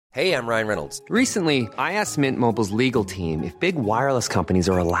Hey, I'm Ryan Reynolds. Recently, I asked Mint Mobile's legal team if big wireless companies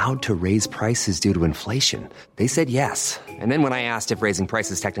are allowed to raise prices due to inflation. They said yes. And then when I asked if raising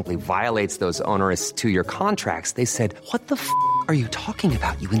prices technically violates those onerous two-year contracts, they said, "What the f*** are you talking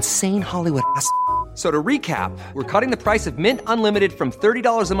about, you insane Hollywood ass?" So to recap, we're cutting the price of Mint Unlimited from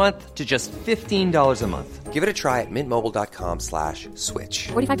 $30 a month to just $15 a month. Give it a try at mintmobile.com/switch.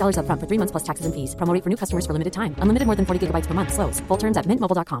 $45 up front for 3 months plus taxes and fees. Promo rate for new customers for limited time. Unlimited more than 40 gigabytes per month. Slows full terms at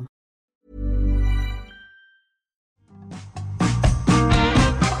mintmobile.com.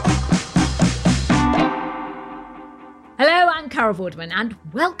 Hello, I'm Carol Vorderman and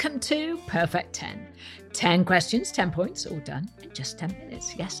welcome to Perfect 10. 10 questions, 10 points, all done in just 10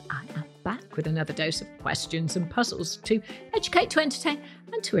 minutes. Yes, I am back with another dose of questions and puzzles to educate, to entertain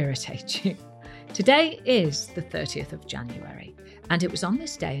and to irritate you. Today is the 30th of January, and it was on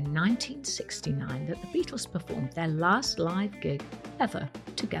this day in 1969 that the Beatles performed their last live gig ever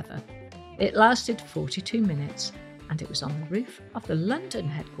together. It lasted 42 minutes, and it was on the roof of the London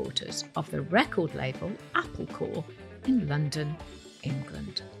headquarters of the record label Apple Corps in London,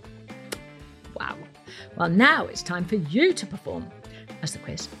 England. Wow. Well, now it's time for you to perform, as the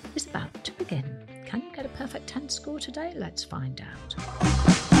quiz is about to begin. Can you get a perfect 10 score today? Let's find out.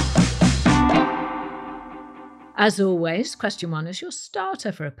 As always, question 1 is your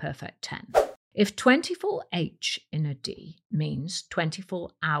starter for a perfect 10. If 24H in a D means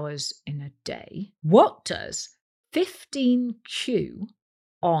 24 hours in a day, what does 15Q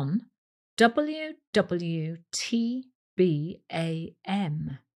on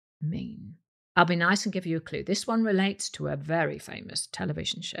WWTBAM mean? I'll be nice and give you a clue. This one relates to a very famous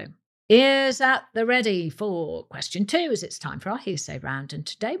television show. Ears at the ready for question 2, as it's time for our hearsay round. And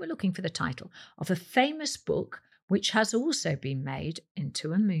today we're looking for the title of a famous book which has also been made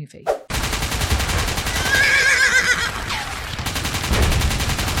into a movie.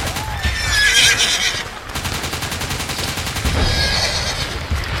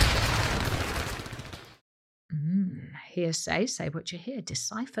 Hearsay, say what you hear,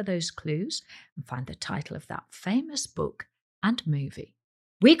 decipher those clues and find the title of that famous book and movie.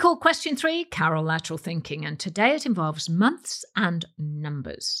 We call question 3 Carol Lateral Thinking, and today it involves months and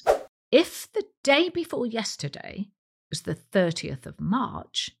numbers. If the day before yesterday was the 30th of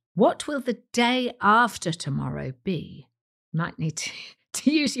March, what will the day after tomorrow be? You might need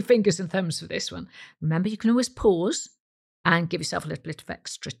to use your fingers and thumbs for this one. Remember, you can always pause and give yourself a little bit of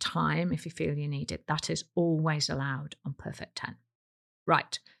extra time if you feel you need it. That is always allowed on Perfect 10.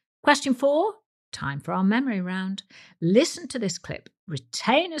 Right. Question 4, time for our memory round. Listen to this clip,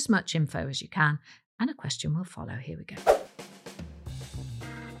 retain as much info as you can, and a question will follow. Here we go.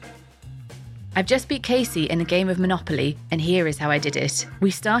 I've just beat Casey in a game of Monopoly, and here is how I did it. We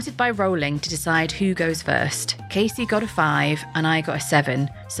started by rolling to decide who goes first. Casey got a 5 and I got a 7,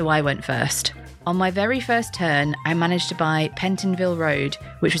 so I went first. On my very first turn, I managed to buy Pentonville Road,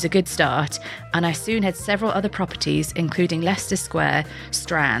 which was a good start, and I soon had several other properties, including Leicester Square,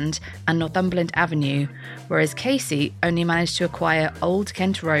 Strand, and Northumberland Avenue, whereas Casey only managed to acquire Old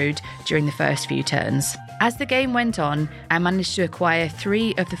Kent Road during the first few turns. As the game went on, I managed to acquire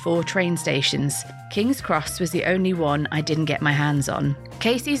 3 of the 4 train stations. King's Cross was the only one I didn't get my hands on.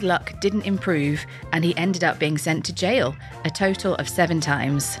 Casey's luck didn't improve, and he ended up being sent to jail, a total of 7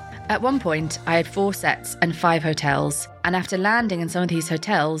 times. At one point, I had 4 sets and 5 hotels, and after landing in some of these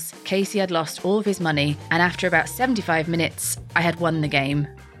hotels, Casey had lost all of his money, and after about 75 minutes, I had won the game.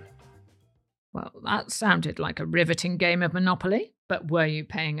 Well, that sounded like a riveting game of Monopoly, but were you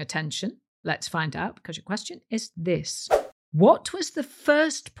paying attention? Let's find out, because your question is this. What was the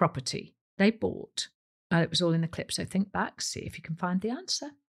first property they bought? It was all in the clip, so think back, see if you can find the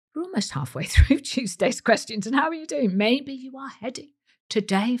answer. We're almost halfway through Tuesday's questions, and how are you doing? Maybe you are heading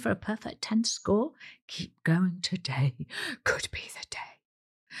today for a perfect 10 score. Keep going today. Could be the day.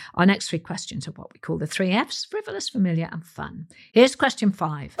 Our next 3 questions are what we call the 3 Fs, frivolous, familiar and fun. Here's question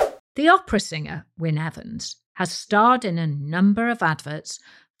 5. The opera singer, Wyn Evans, has starred in a number of adverts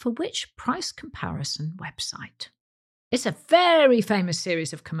for which price comparison website? It's a very famous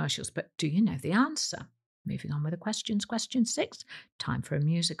series of commercials, but do you know the answer? Moving on with the questions. Question 6, time for a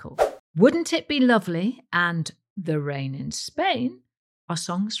musical. Wouldn't It Be Lovely and The Rain in Spain are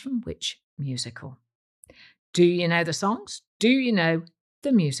songs from which musical? Do you know the songs? Do you know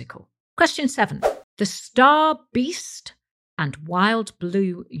the musical? Question 7. The Star Beast and Wild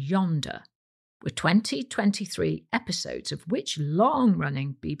Blue Yonder were 2023 episodes of which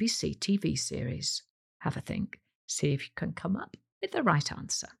long-running BBC TV series? Have a think. See if you can come up with the right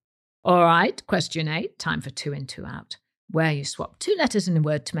answer. All right, question 8, time for 2 in, 2 out, where you swap 2 letters in a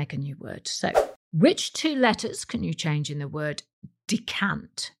word to make a new word. So, which 2 letters can you change in the word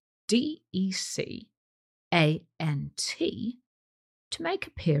decant D-E-C-A-N-T to make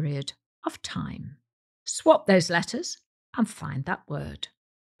a period of time. Swap those letters and find that word.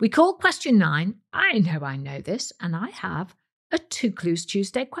 We call question 9, I know this, and I have a 2 Clues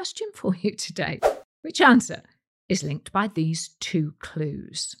Tuesday question for you today. Which answer is linked by these 2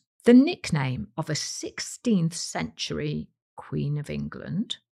 clues? The nickname of a 16th century Queen of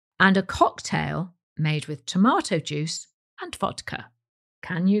England and a cocktail made with tomato juice and vodka.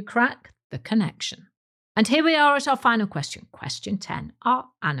 Can you crack the connection? And here we are at our final question, question 10, our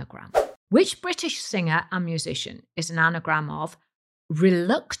anagram. Which British singer and musician is an anagram of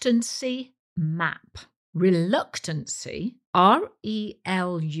reluctancy map? Reluctancy, R-E-L-U-C-T-A-N-C-Y,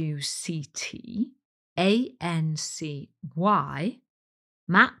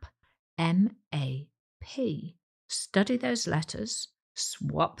 map, M-A-P. Study those letters,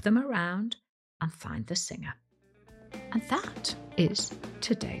 swap them around, and find the singer. And that is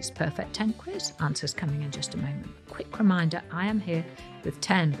today's Perfect 10 quiz. Answers coming in just a moment. Quick reminder, I am here with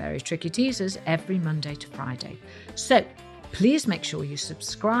 10 very tricky teasers every Monday to Friday. So please make sure you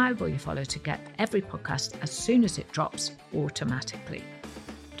subscribe or you follow to get every podcast as soon as it drops automatically.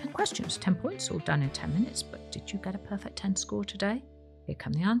 10 questions, 10 points, all done in 10 minutes. But did you get a perfect 10 score today? Here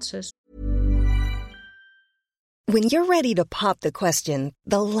come the answers. When you're ready to pop the question,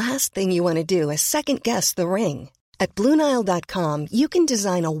 the last thing you want to do is second-guess the ring. At BlueNile.com, you can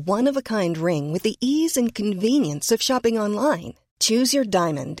design a one-of-a-kind ring with the ease and convenience of shopping online. Choose your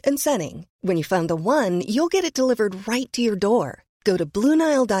diamond and setting. When you find the one, you'll get it delivered right to your door. Go to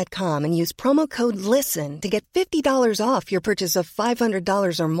BlueNile.com and use promo code LISTEN to get $50 off your purchase of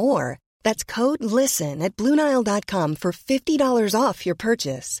 $500 or more. That's code LISTEN at BlueNile.com for $50 off your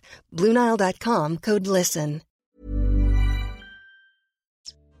purchase. BlueNile.com, code LISTEN.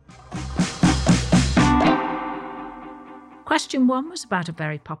 Question 1 was about a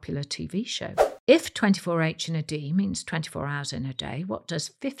very popular TV show. If 24H in a D means 24 hours in a day, what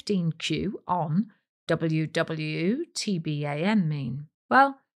does 15Q on WWTBAM mean?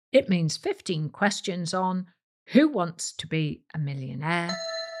 Well, it means 15 questions on Who Wants to Be a Millionaire?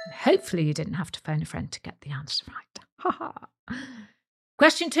 And hopefully you didn't have to phone a friend to get the answer right. Ha ha.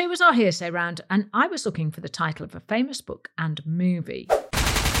 Question 2 was our hearsay round, and I was looking for the title of a famous book and movie.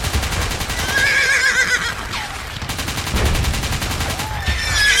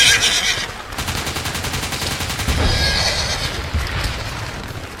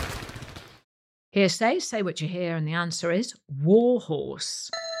 Hearsay, say what you hear, and the answer is War Horse.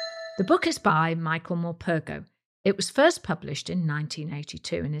 The book is by Michael Morpurgo. It was first published in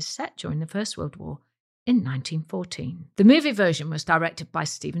 1982 and is set during the First World War in 1914. The movie version was directed by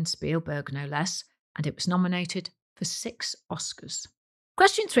Steven Spielberg, no less, and it was nominated for 6 Oscars.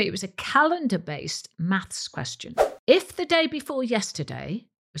 Question 3 was a calendar-based maths question. If the day before yesterday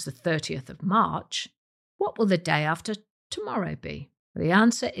was the 30th of March, what will the day after tomorrow be? The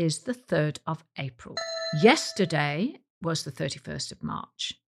answer is the 3rd of April. Yesterday was the 31st of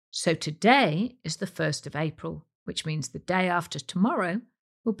March. So today is the 1st of April, which means the day after tomorrow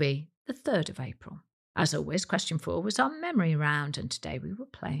will be the 3rd of April. As always, question 4 was our memory round, and today we were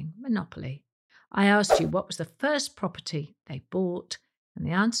playing Monopoly. I asked you what was the first property they bought, and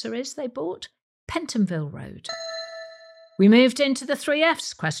the answer is they bought Pentonville Road. We moved into the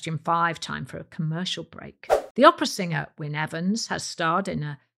 3Fs, question 5, time for a commercial break. The opera singer Wyn Evans has starred in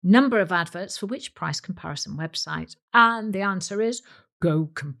a number of adverts for which price comparison website? And the answer is go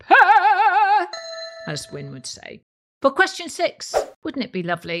compare, as Wyn would say. For question 6, Wouldn't It Be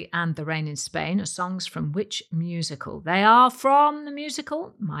Lovely and The Rain in Spain are songs from which musical? They are from the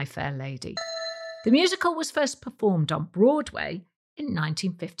musical My Fair Lady. The musical was first performed on Broadway in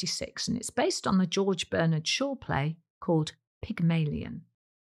 1956, and it's based on the George Bernard Shaw play called Pygmalion.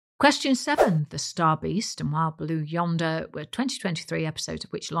 Question 7, The Star Beast and Wild Blue Yonder were 2023 episodes of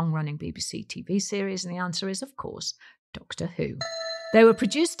which long-running BBC TV series? And the answer is, of course, Doctor Who. They were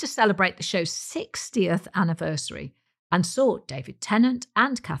produced to celebrate the show's 60th anniversary and saw David Tennant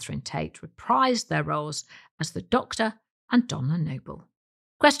and Catherine Tate reprise their roles as the Doctor and Donna Noble.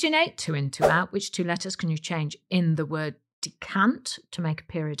 Question 8, 2 in, 2 out. Which 2 letters can you change in the word decant to make a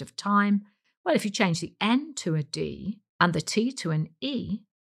period of time? Well, if you change the N to a D and the T to an E,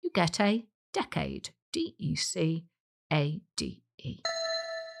 you get a decade, D-E-C-A-D-E.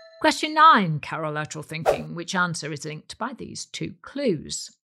 Question 9, Carol lateral thinking. Which answer is linked by these 2 clues?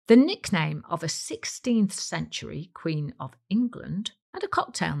 The nickname of a 16th century Queen of England and a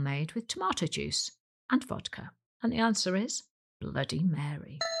cocktail made with tomato juice and vodka. And the answer is Bloody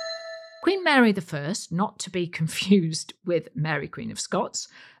Mary. Queen Mary I, not to be confused with Mary Queen of Scots,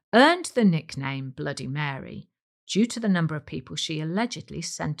 earned the nickname Bloody Mary due to the number of people she allegedly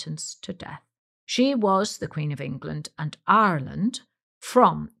sentenced to death. She was the Queen of England and Ireland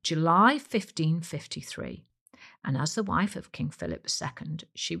from July 1553. And as the wife of King Philip II,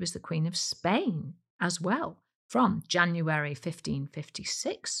 she was the Queen of Spain as well, from January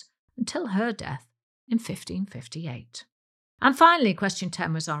 1556 until her death in 1558. And finally, question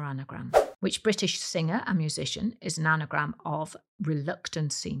 10 was our anagram. Which British singer and musician is an anagram of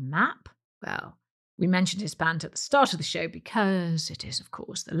Reluctancy Map? Well, we mentioned his band at the start of the show because it is, of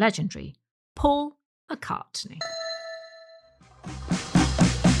course, the legendary Paul McCartney.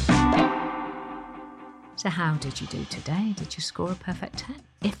 So how did you do today? Did you score a perfect 10?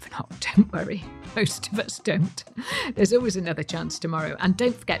 If not, don't worry. Most of us don't. There's always another chance tomorrow. And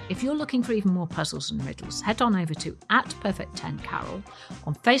don't forget, if you're looking for even more puzzles and riddles, head on over to @Perfect10Carol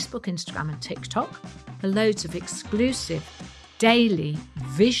on Facebook, Instagram and TikTok for loads of exclusive daily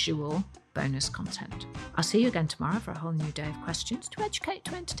visual bonus content. I'll see you again tomorrow for a whole new day of questions to educate,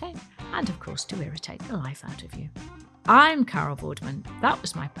 to entertain, and of course to irritate the life out of you. I'm Carol Boardman. That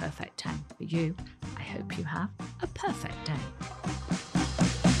was my perfect 10 for you. I hope you have a perfect day.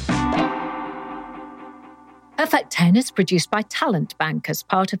 Perfect 10 is produced by Talent Bank as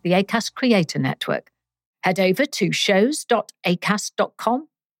part of the Acast Creator Network. Head over to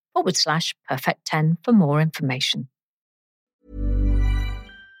shows.acast.com/perfect10 for more information.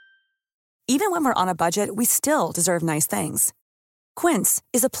 Even when we're on a budget, we still deserve nice things. Quince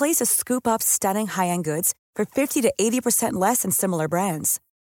is a place to scoop up stunning high-end goods for 50 to 80% less than similar brands.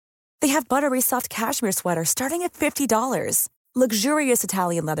 They have buttery soft cashmere sweaters starting at $50, luxurious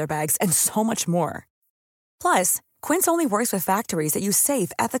Italian leather bags, and so much more. Plus, Quince only works with factories that use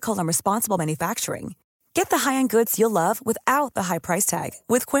safe, ethical, and responsible manufacturing. Get the high-end goods you'll love without the high price tag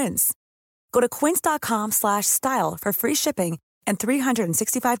with Quince. Go to quince.com/style for free shipping and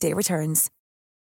 365-day returns.